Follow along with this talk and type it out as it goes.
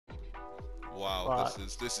Wow, Fuck.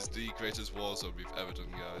 this is the greatest Warzone we've ever done,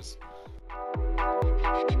 guys.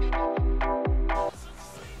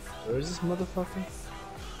 Where is this motherfucker?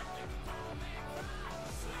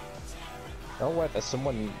 Oh wait, there's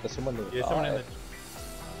someone. Yeah, someone in the.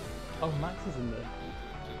 Oh, Max is in there.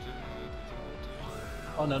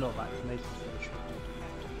 Oh no, not Max. Nathan's in the shop.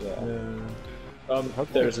 Yeah.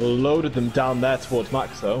 There's a load of them down there towards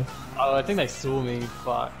Max though. Oh, I think they saw me.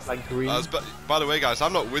 Fuck, like green. By the way, guys,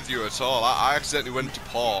 I'm not with you at all. I accidentally went to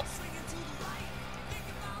port.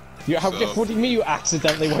 What do you mean you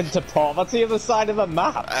accidentally went to port? That's the other side of the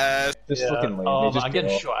map. Just fucking leave. Oh, just I'm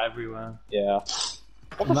getting shot everywhere. Yeah.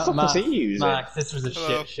 What the fuck was he using? Max, this was a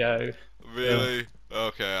shit show. Really? Yeah.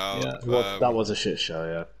 Okay. That was a shit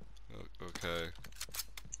show, yeah. Okay.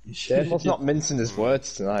 Damon's not mincing his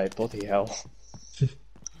words tonight. Bloody hell.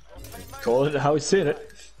 Call it how he's seeing it.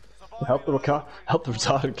 Help the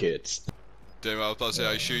retarded kids. Damon, I was about to say,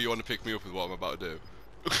 are you sure you want to pick me up with what I'm about to do?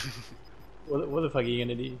 What the fuck are you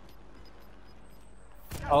gonna do?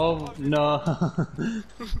 Oh no!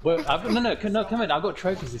 Well, no, come in. I've got a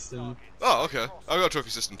trophy system. Oh, okay. I've got a trophy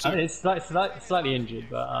system too. I mean, it's slightly injured,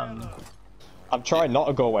 but I'm trying not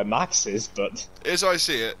to go where Max is, but... Here's how I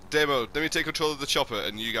see it. Demo, let me take control of the chopper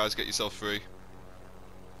and you guys get yourself free.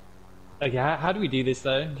 Okay, how do we do this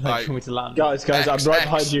though? Like, for me to land? Guys, X, I'm right X.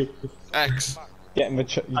 behind you. X. Get in the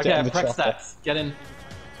Okay, press X. Get in.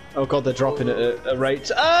 Oh god, they're dropping at a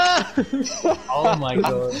rate. Ah! Oh my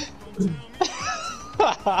god.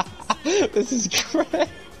 This is great.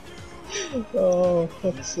 Oh,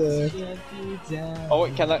 fuck's sake. Oh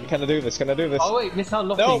wait, can I do this? Can I do this? Oh wait, missile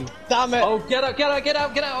locking. No, damn it! Oh, get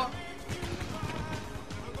out!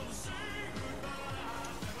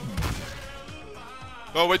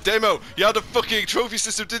 Oh wait, Demo, you had a fucking trophy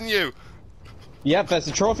system, didn't you? Yep, there's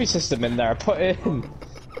a trophy system in there. Put it in.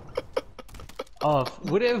 Oh,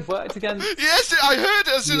 would it have worked again? Yes, I heard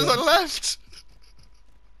it as soon as I left.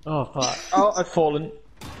 Oh fuck. Oh, I've fallen.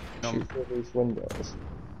 Shoot through these windows.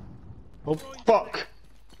 Oh, fuck!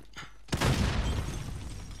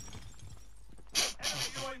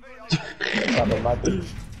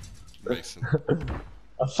 Racing.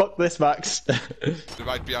 Oh, fuck this, Max. They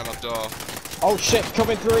might be on our door. Oh shit,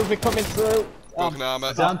 coming through, we're coming through! Broken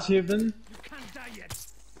armor. Down two of them.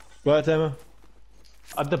 Where, Demo?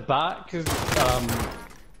 At the back of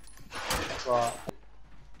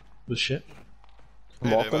The shit.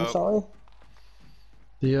 Hey, Welcome, Demo. sorry?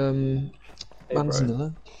 The, man's in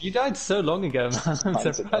there. You died so long ago, man.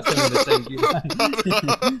 I'm surprised I'm in the same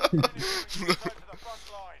game.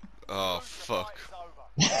 Oh, fuck.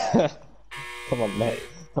 Come on, mate.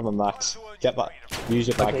 Come on, Max. Get that. Use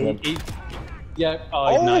your magnum. Yeah,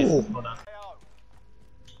 oh, nice. Well done.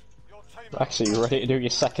 Actually, you ready to do your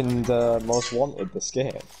second most wanted this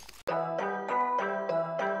game?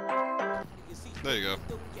 There you go.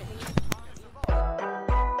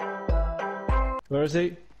 Where is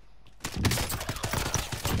he?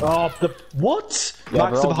 Oh, the what? Yeah,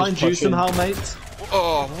 Max, we're they're all behind just you pushing. somehow, mate.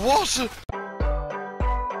 Oh, what?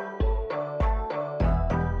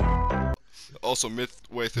 Also,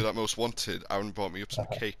 midway through that most wanted, Aaron brought me up some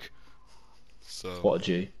cake. So. What a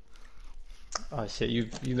G. Oh shit, you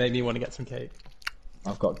made me want to get some cake.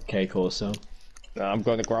 I've got cake also. I'm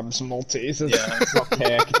going to grab some Maltesers. Yeah, it's not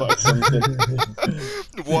cake, but it's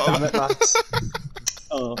something. What? Damn it, Max.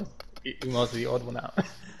 Oh, you must be the odd one out.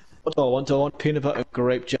 What do I want? Do I want peanut butter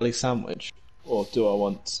grape jelly sandwich? Or do I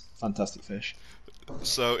want fantastic fish?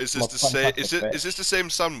 So is this What the same? fantastic Is this the same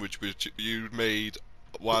sandwich which you made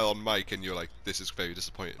while on mic and you're like, this is very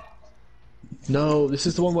disappointing? No, this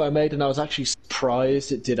is the one where I made and I was actually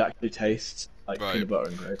surprised it did actually taste like Right. peanut butter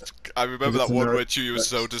and grape. I remember It's that one Ameri- where you were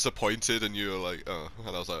so disappointed and you were like, oh,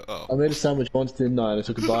 and I was like, I oh. made a sandwich once, didn't I? And I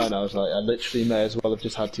took a bite and I was like, I literally may as well have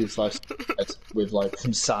just had 2 slices of bread with like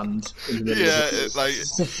some sand in the middle Yeah, of it.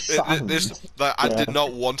 it, like I did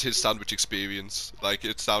not want his sandwich experience. Like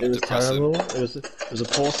it It sounded was depressing. terrible. It was a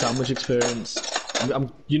poor sandwich experience.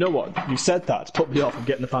 You know what? You said that to put me off of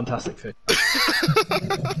getting the fantastic fish.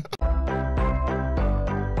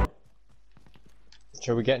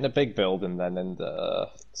 Shall we get in a big building then and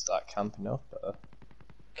start camping up?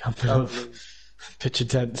 Camping up. Picture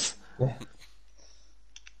tents. Yeah.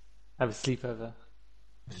 Have a sleepover.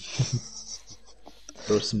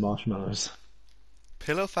 Throw some marshmallows.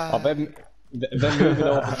 Pillow Oh, fight. they're moving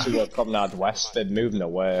over to Promenade West. They're moving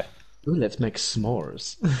away. Ooh, let's make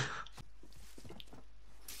s'mores.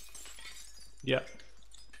 Yeah.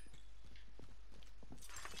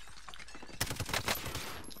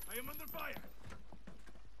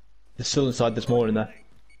 They're still inside this morning there.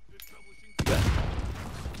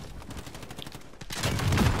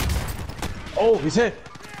 Oh, he's here!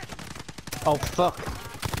 Oh fuck.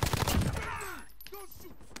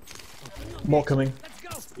 More coming.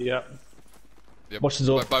 Yep. Yep. Watch the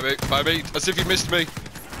door. By me. As if you missed me.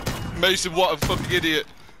 Mason, what a fucking idiot.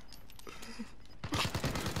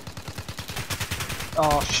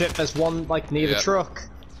 Oh shit, there's one like near the truck.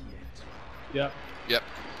 Yep. Yep.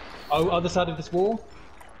 Oh, other side of this wall.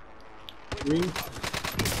 Green.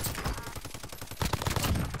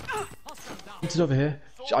 It's over here.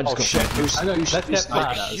 I just got shit. I know, let's get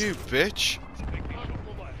Like, past. you bitch.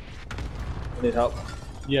 I need help.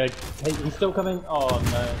 Yeah, hey, he's still coming. Oh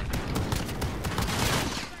no.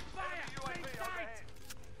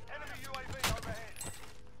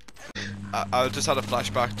 I just had a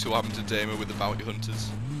flashback to having to demo with the bounty hunters.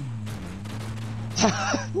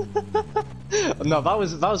 No, that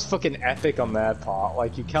was fucking epic on their part.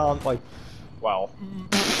 Like you can't like, well,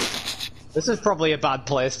 this is probably a bad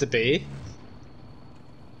place to be.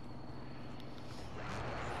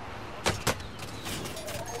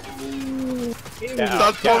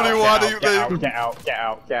 That's probably why they... Get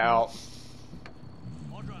out.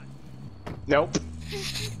 Nope.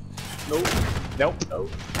 Nope. No.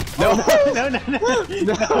 No.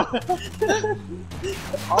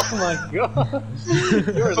 Oh my god.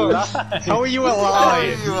 You're alive. How are you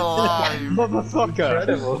alive? Motherfucker.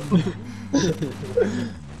 Incredible.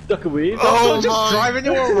 Duck a weave. Oh Just my drive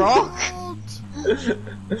into a rock.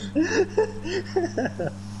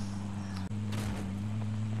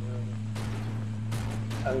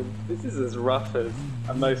 This is as rough as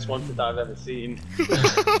a most wanted I've ever seen.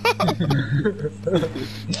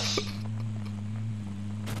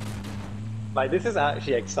 Like, this is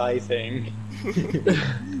actually exciting.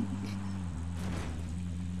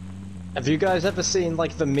 Have you guys ever seen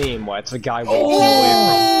like the meme where it's the guy walking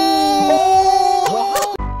away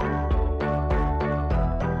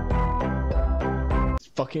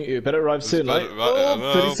Fucking, you better arrive soon, better- right? right,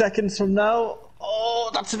 Oh, 30 seconds from now.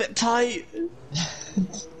 Oh, that's a bit tight.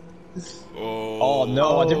 Oh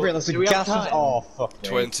no, I didn't realize the Do we have gas was. time? Oh fuck me.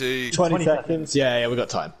 20. 20 seconds. Yeah, we got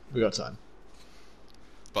time. But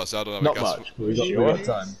I don't have Not a guess. much, but we got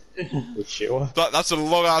time. You sure? That's a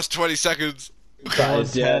long ass 20 seconds. That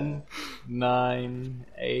is, yeah. 10, 9,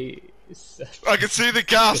 8, 7, I can see the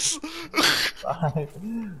gas. 5,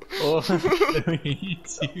 4, 3,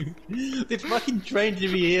 2. This fucking train to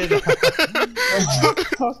be here now.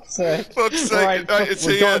 Fuck's sake. Fuck's sake. Right, Right, it's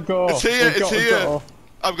we here. gotta go. It's here. We It's gotta here. go.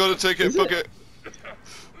 I'm gonna take it. Fuck it.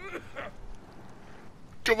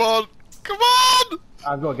 Come on. Come on.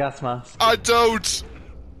 I've got a gas mask. I don't.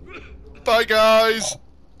 Bye, guys.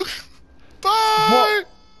 Bye.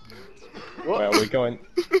 Where are we going?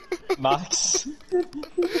 Max? Can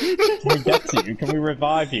we get to you? Can we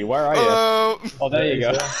revive you? Where are you? Hello. Oh, there you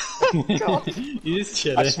go. You just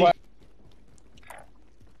I chilling. swear.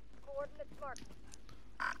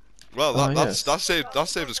 Well, Oh, that saved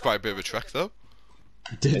us quite a bit of a trek, though.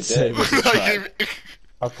 Did save us a track.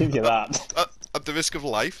 I'll give you that. At the risk of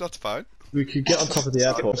life, that's fine. We could get on top of the I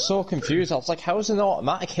airport. was so confused. I was like, how is an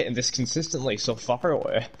automatic hitting this consistently so far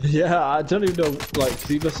away? Yeah, I don't even know, like,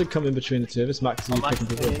 he must have come in between the two of us. Max, are you Max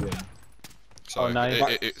picking people up? Sorry,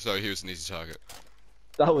 no. sorry, he was an easy target.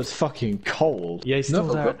 That was fucking cold. Yeah, he's still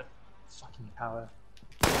No, there. but- Fucking power.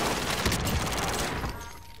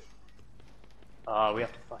 Oh, we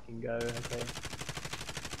have to fucking go, okay.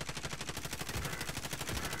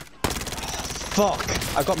 Fuck!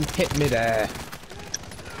 I got hit mid-air.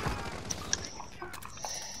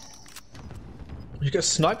 You get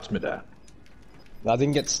sniped midair. I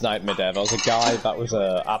didn't get sniped mid-air. There was a guy that was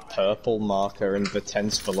at purple marker in the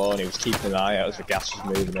tents below, and he was keeping an eye out as the gas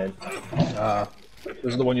was moving in.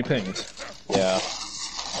 Was it the one you pinged? Yeah.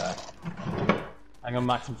 Hang on,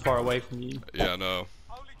 Max, I'm far away from you. Yeah, no.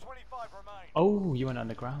 Oh, you went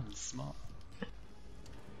underground. Smart.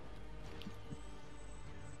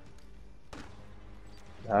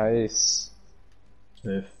 Nice.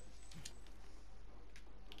 Smooth.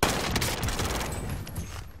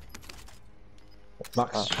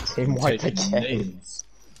 Max, Team wipe taking again. names.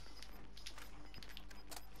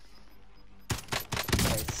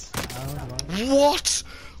 What?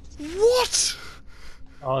 What?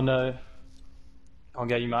 Oh no. Can't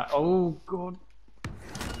get you, Max. Oh god.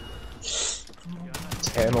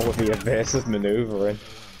 Tamer with the evasive manoeuvring.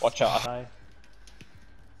 Watch out. Hi.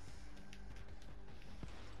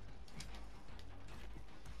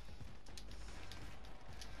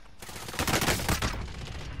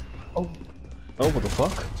 Oh, what the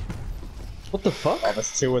fuck? What the fuck? Oh,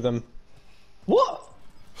 there's two of them. What?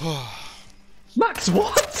 Max,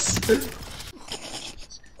 what?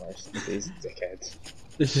 Christ, these dickheads.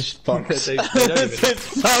 This is fucked. They don't even- This is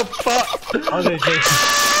so fucked. Oh, they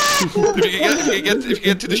If you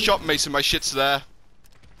get to the shop, Mason, my shit's there.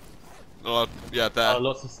 Oh, yeah, there. Oh,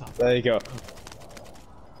 lots of stuff. There you go.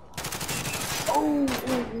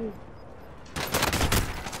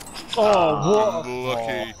 Oh, what?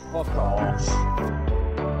 Lucky. Oh, fuck off.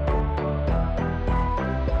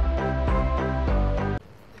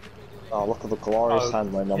 Oh, look at the glorious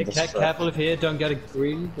handling on this trip. Careful of here, don't get a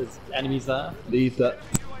green, there's enemies there. Leave that.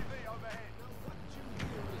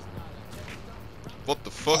 What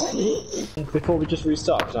the fuck? Before we just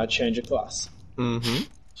restart, can I change a class? Mm-hmm.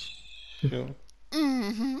 Sure.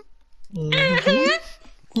 Mm-hmm.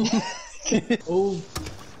 Oh,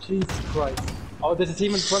 Jesus Christ. Oh, there's a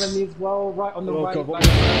team in front of me as well, right on the right. God, what- back.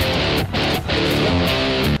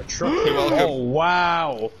 A truck. You're welcome. Oh,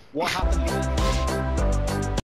 wow. What happened?